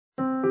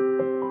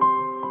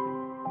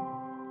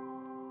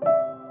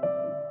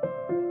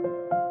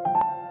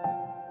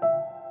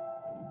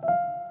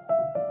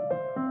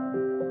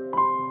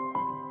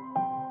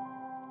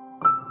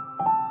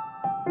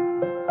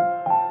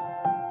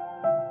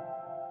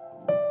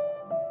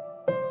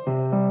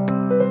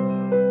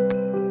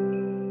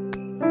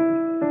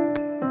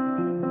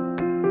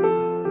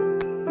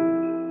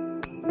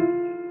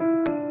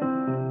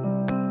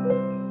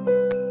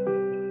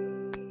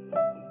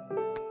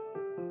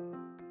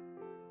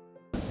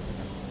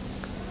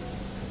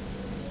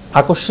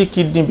আকস্মিক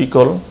কিডনি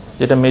বিকল,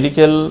 যেটা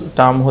মেডিকেল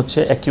টার্ম হচ্ছে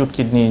অ্যাকিউট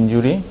কিডনি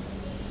ইনজুরি।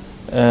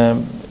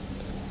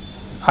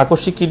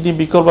 আকস্মিক কিডনি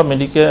বিকল বা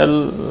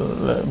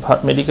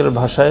মেডিকেল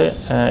ভাষায়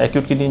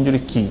অ্যাকিউট কিডনি ইনজুরি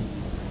কি?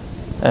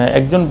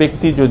 একজন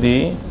ব্যক্তি যদি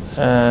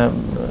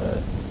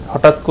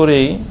হঠাৎ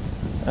করেই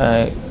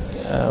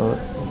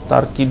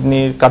তার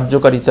কিডনির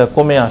কার্যকারিতা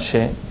কমে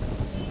আসে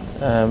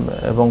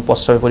এবং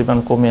প্রস্রাবের পরিমাণ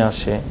কমে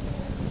আসে,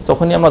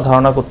 তখনই আমরা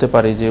ধারণা করতে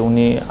পারি যে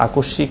উনি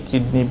আকস্মিক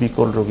কিডনি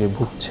বিকল রোগে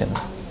ভুগছেন।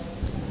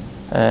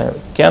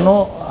 কেন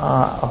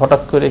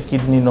হঠাৎ করে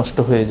কিডনি নষ্ট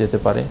হয়ে যেতে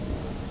পারে?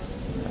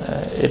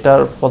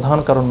 এটার প্রধান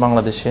কারণ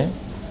বাংলাদেশে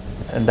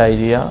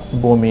ডায়রিয়া,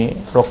 বমি,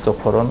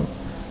 রক্তক্ষরণ,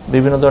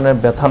 বিভিন্ন ধরনের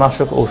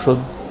ব্যথানাশক ঔষধ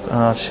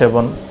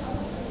সেবন,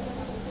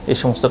 এই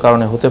সমস্ত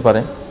কারণে হতে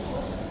পারে।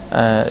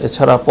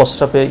 এছাড়া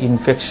প্রস্রাবে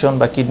ইনফেকশন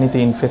বা কিডনিতে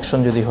ইনফেকশন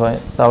যদি হয়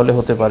তাহলে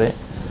হতে পারে।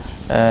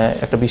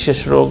 একটা বিশেষ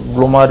রোগ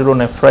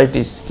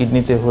গ্লোমারুলোনেফ্রাইটিস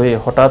কিডনিতে হয়ে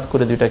হঠাৎ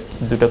করে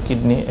দুইটা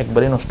কিডনি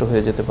একবারে নষ্ট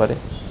হয়ে যেতে পারে।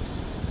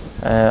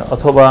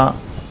 অথবা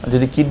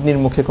যদি কিডনির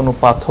মুখে কোনো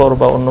পাথর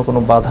বা অন্য কোনো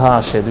বাধা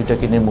আসে দুইটা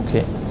কিডনির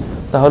মুখে,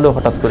 তাহলেও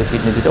হঠাৎ করে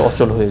কিডনি দুটো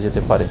অচল হয়ে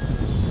যেতে পারে।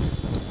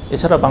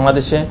 এছাড়া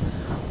বাংলাদেশে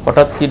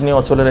হঠাৎ কিডনি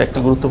অচলের একটি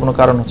গুরুত্বপূর্ণ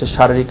কারণ হচ্ছে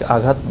শারীরিক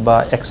আঘাত বা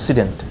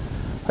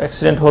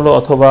অ্যাক্সিডেন্ট হলো,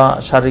 অথবা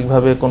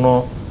শারীরিকভাবে কোনো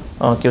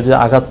কেউ যদি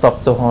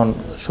আঘাতপ্রাপ্ত হন,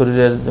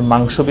 শরীরের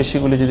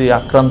মাংসপেশিগুলি যদি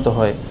আক্রান্ত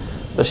হয়,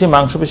 তো সেই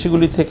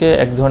মাংসপেশিগুলি থেকে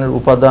এক ধরনের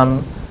উপাদান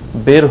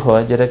বের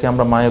হয় যেটাকে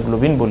আমরা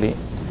মায়োগ্লোবিন বলি,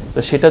 তো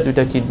সেটা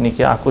দুইটা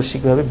কিডনিকে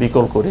আকস্মিকভাবে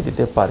বিকল করে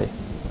দিতে পারে।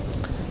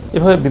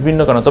 এভাবে বিভিন্ন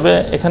কারণ। তবে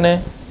এখানে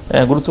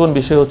গুরুত্বপূর্ণ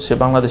বিষয় হচ্ছে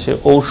বাংলাদেশে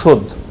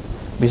ঔষধ,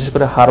 বিশেষ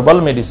করে হার্বাল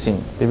মেডিসিন,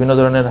 বিভিন্ন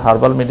ধরনের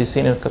হার্বাল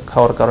মেডিসিনের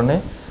খাওয়ার কারণে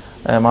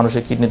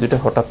মানুষের কিডনি দুইটা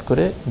হঠাৎ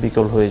করে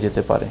বিকল হয়ে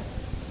যেতে পারে।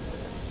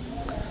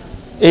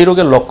 এই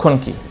রোগের লক্ষণ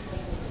কি?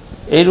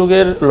 এই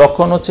রোগের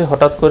লক্ষণ হচ্ছে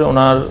হঠাৎ করে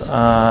ওনার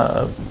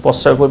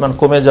প্রস্রাবের পরিমাণ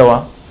কমে যাওয়া,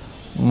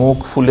 মুখ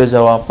ফুলে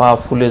যাওয়া, পা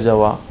ফুলে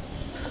যাওয়া,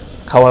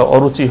 খাওয়ায়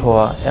অরুচি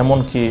হওয়া,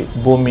 এমনকি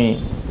বমি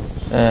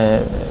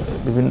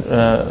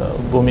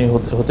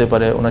হতে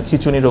পারে, ওনার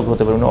খিঁচুনি রোগ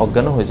হতে পারে, উনি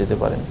অজ্ঞানও হয়ে যেতে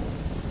পারেন।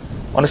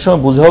 অনেক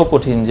সময় বোঝাও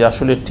কঠিন যে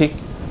আসলে ঠিক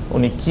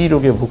উনি কী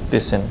রোগে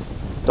ভুগতেছেন।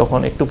 তখন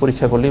একটু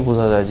পরীক্ষা করলেই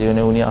বোঝা যায় যে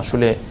উনি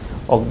আসলে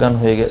অজ্ঞান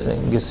হয়ে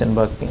গেছেন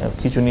বা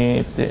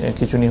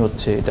খিঁচুনি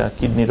হচ্ছে, এটা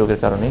কিডনি রোগের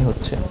কারণেই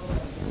হচ্ছে।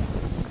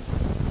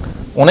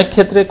 অনেক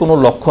ক্ষেত্রে কোনো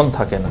লক্ষণ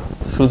থাকে না,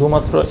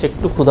 শুধুমাত্র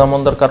একটু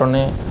ক্ষুধামন্দার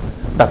কারণে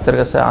ডাক্তারের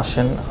কাছে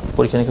আসেন,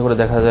 পরীক্ষা নিরীক্ষা করে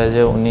দেখা যায়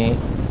যে উনি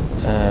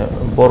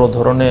বড়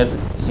ধরনের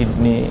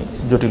কিডনি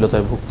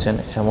জটিলতায় ভুগছেন,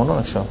 এমন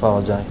অনেক সময়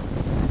পাওয়া যায়।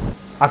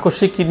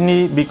 আকস্মিক কিডনি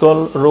বিকল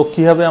রোগ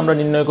কীভাবে আমরা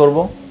নির্ণয় করব?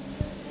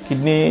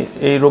 কিডনি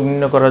এই রোগ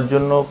নির্ণয় করার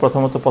জন্য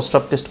প্রথমত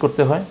প্রস্রাব টেস্ট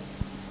করতে হয়।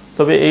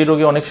 তবে এই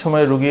রোগে অনেক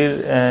সময় রোগীর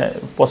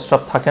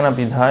প্রস্রাব থাকে না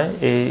বিধায়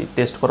এই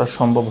টেস্ট করা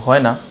সম্ভব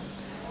হয় না।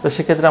 তো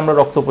সেক্ষেত্রে আমরা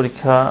রক্ত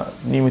পরীক্ষা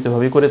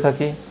নিয়মিতভাবেই করে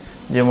থাকি,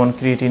 যেমন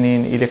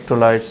ক্রিয়েটিনিন,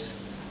 ইলেকট্রোলাইটস,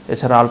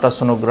 এছাড়া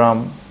আলট্রাসোনোগ্রাম,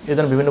 এই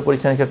ধরনের বিভিন্ন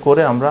পরীক্ষা নিরীক্ষা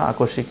করে আমরা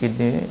আকস্মিক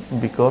কিডনি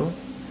বিকল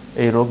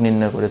এই রোগ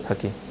নির্ণয় করে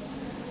থাকি।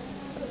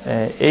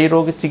 এই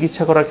রোগের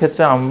চিকিৎসা করার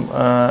ক্ষেত্রে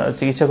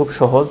চিকিৎসা খুব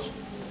সহজ,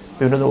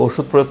 বিভিন্ন ধরনের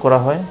ওষুধ প্রয়োগ করা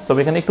হয়। তবে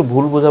এখানে একটু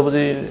ভুল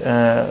বোঝাবুঝির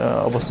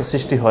অবস্থা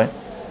সৃষ্টি হয়।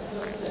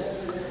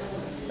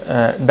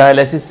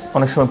 ডায়ালাইসিস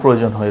অনেক সময়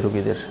প্রয়োজন হয়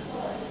রোগীদের,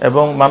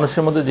 এবং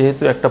মানুষের মধ্যে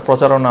যেহেতু একটা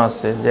প্রচারণা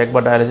আছে যে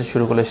একবার ডায়ালাইসিস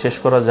শুরু করলে শেষ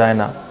করা যায়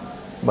না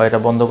বা এটা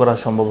বন্ধ করা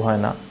সম্ভব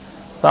হয় না,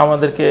 তা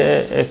আমাদেরকে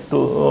একটু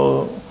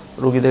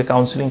রোগীদের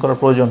কাউন্সিলিং করার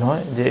প্রয়োজন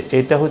হয় যে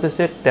এটা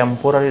হইতেছে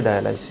টেম্পোরারি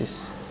ডায়ালাইসিস,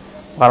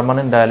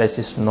 পার্মানেন্ট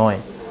ডায়ালাইসিস নয়।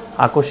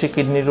 আকস্মিক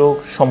কিডনি রোগ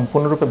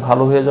সম্পূর্ণরূপে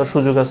ভালো হয়ে যাওয়ার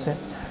সুযোগ আছে,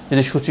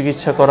 যদি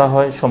সুচিকিৎসা করা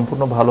হয়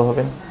সম্পূর্ণ ভালো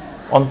হবেন।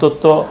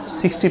 অন্তত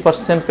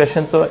 60%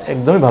 পেশেন্ট তো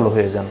একদমই ভালো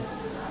হয়ে যান,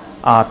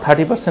 আর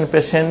 30%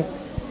 পেশেন্ট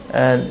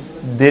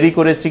দেরি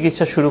করে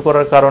চিকিৎসা শুরু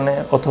করার কারণে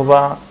অথবা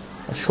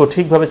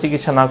সঠিকভাবে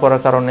চিকিৎসা না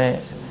করার কারণে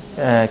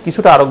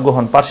কিছুটা আরোগ্য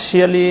হন,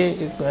 পার্শিয়ালি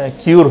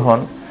কিউর হন,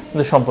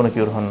 কিন্তু সম্পূর্ণ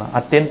কিউর হন না,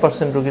 আর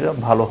 10% রোগীরা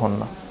ভালো হন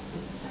না।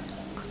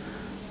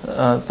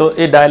 তো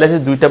এই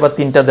ডায়ালাইসিস 2টা বা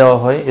 3টা দেওয়া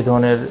হয় এ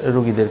ধরনের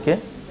রোগীদেরকে,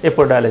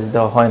 এরপর ডায়ালাইসিস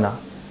দেওয়া হয় না।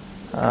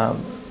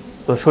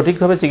 তো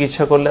সঠিকভাবে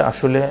চিকিৎসা করলে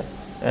আসলে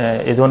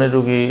এ ধরনের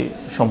রোগী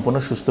সম্পূর্ণ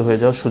সুস্থ হয়ে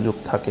যাওয়ার সুযোগ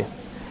থাকে।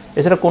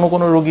 এছাড়া কোনো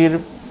কোনো রোগীর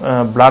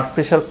ব্লাড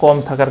প্রেশার কম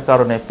থাকার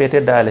কারণে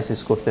পেটের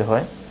ডায়ালাইসিস করতে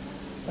হয়।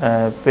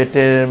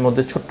 পেটের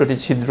মধ্যে ছোট্টটি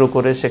ছিদ্র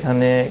করে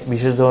সেখানে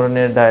বিশেষ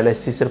ধরনের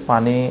ডায়ালাইসিসের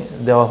পানি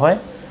দেওয়া হয়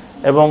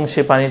এবং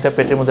সেই পানিটা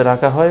পেটের মধ্যে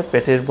রাখা হয়,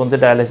 পেটের মধ্যে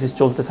ডায়ালাইসিস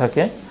চলতে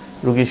থাকে,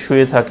 রোগী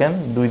শুয়ে থাকেন,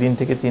 2 দিন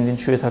থেকে 3 দিন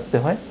শুয়ে থাকতে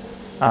হয়।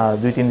 আর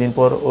 2-3 দিন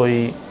পর ওই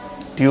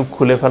টিউব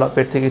খুলে ফেলা,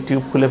 পেট থেকে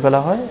টিউব খুলে ফেলা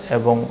হয়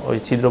এবং ওই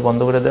ছিদ্র বন্ধ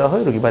করে দেওয়া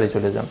হয়, রোগী বাড়ি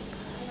চলে যান,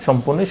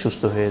 সম্পূর্ণই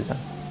সুস্থ হয়ে যান।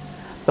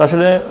 তো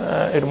আসলে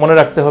এটা মনে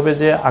রাখতে হবে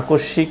যে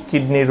আকস্মিক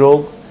কিডনি রোগ,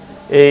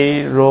 এই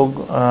রোগ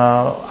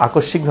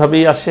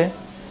আকস্মিকভাবেই আসে,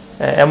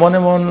 এমন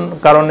এমন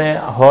কারণে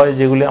হয়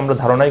যেগুলি আমরা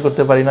ধারণাই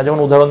করতে পারি না। যেমন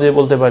উদাহরণ দিয়ে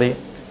বলতে পারি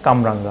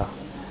কামরাঙ্গা,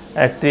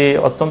 একটি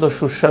অত্যন্ত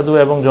সুস্বাদু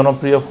এবং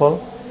জনপ্রিয় ফল,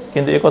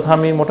 কিন্তু একথা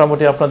আমি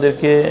মোটামুটি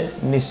আপনাদেরকে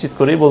নিশ্চিত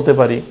করেই বলতে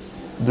পারি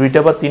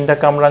 2টা বা 3টা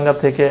কামরাঙ্গা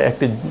থেকে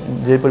একটি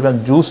যে পরিমাণ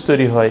জুস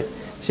তৈরি হয়,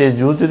 সেই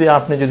জুস যদি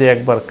আপনি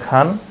একবার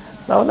খান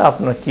তাহলে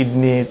আপনার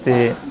কিডনিতে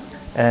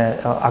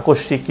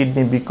আকস্মিক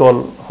কিডনি বিকল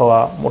হওয়া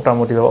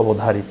মোটামুটি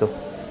অবধারিত।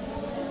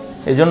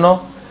 এই জন্য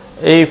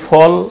এই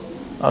ফল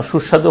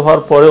সুস্বাদু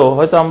হওয়ার পরেও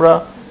হয়তো আমরা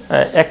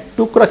 1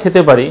 টুকরা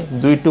খেতে পারি,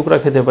 2 টুকরা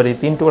খেতে পারি,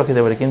 3 টুকরা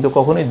খেতে পারি, কিন্তু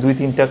কখনোই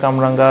 2-3টা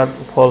কামরাঙ্গার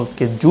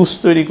ফলকে জুস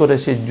তৈরি করে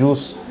সেই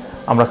জুস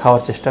আমরা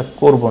খাওয়ার চেষ্টা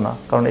করব না,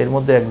 কারণ এর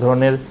মধ্যে এক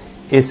ধরনের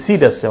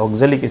অ্যাসিড আছে,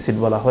 অক্সালিক অ্যাসিড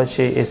বলা হয়,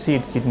 সেই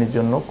অ্যাসিড কিডনির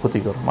জন্য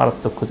ক্ষতিকর,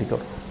 মারাত্মক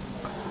ক্ষতিকর।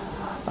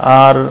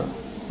 আর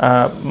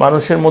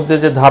মানুষের মধ্যে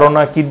যে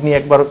ধারণা কিডনি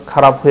একবার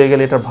খারাপ হয়ে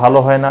গেলে এটা ভালো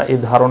হয় না, এই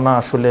ধারণা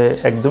আসলে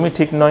একদমই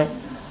ঠিক নয়।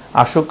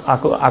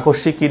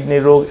 আকস্মিক কিডনি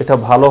রোগ এটা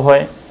ভালো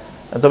হয়,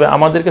 তবে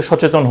আমাদেরকে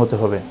সচেতন হতে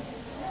হবে।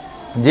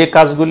 যে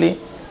কাজগুলি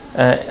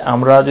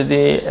আমরা যদি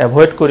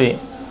অ্যাভয়েড করি,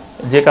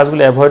 যে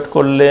কাজগুলি অ্যাভয়েড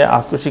করলে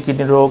আকস্মিক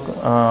কিডনি রোগ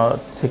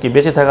থেকে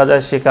বেঁচে থাকা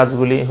যায়, সে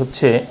কাজগুলি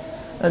হচ্ছে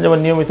যেমন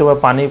নিয়মিতভাবে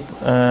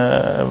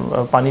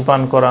পানি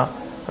পান করা,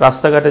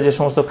 রাস্তাঘাটে যে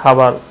সমস্ত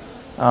খাবার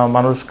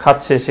মানুষ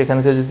খাচ্ছে সেখান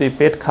থেকে যদি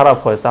পেট খারাপ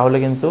হয় তাহলে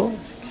কিন্তু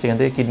সেখান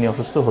থেকে কিডনি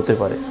অসুস্থ হতে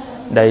পারে,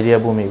 ডায়রিয়া,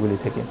 বমি এগুলি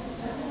থেকে।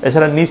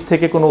 এছাড়া নিজ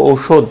থেকে কোনো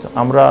ঔষধ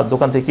আমরা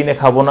দোকান থেকে কিনে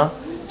খাবো না,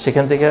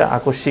 সেখান থেকে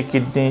আকস্মিক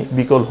কিডনি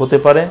বিকল হতে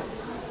পারে।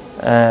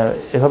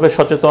 এভাবে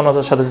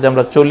সচেতনতার সাথে যদি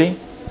আমরা চলি,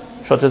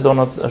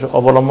 সচেতনতা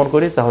অবলম্বন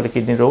করি, তাহলে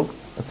কিডনি রোগ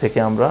থেকে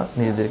আমরা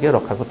নিজেদেরকে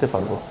রক্ষা করতে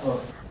পারবো।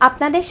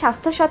 আপনাদের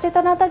স্বাস্থ্য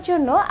সচেতনতার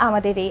জন্য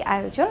আমাদের এই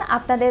আয়োজন।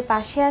 আপনাদের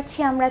পাশে আছি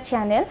আমরা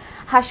channel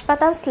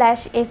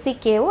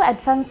হাসপাতাল/ACKU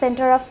advance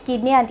centre of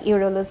kidney and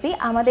urology.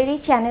 আমাদের এই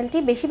চ্যানেলটি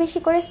বেশি বেশি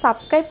করে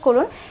সাবস্ক্রাইব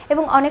করুন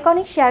এবং অনেক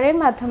অনেক শেয়ারের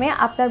মাধ্যমে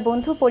আপনার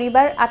বন্ধু,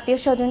 পরিবার, আত্মীয়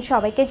স্বজন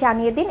সবাইকে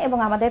জানিয়ে দিন এবং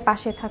আমাদের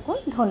পাশে থাকুন।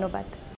 ধন্যবাদ।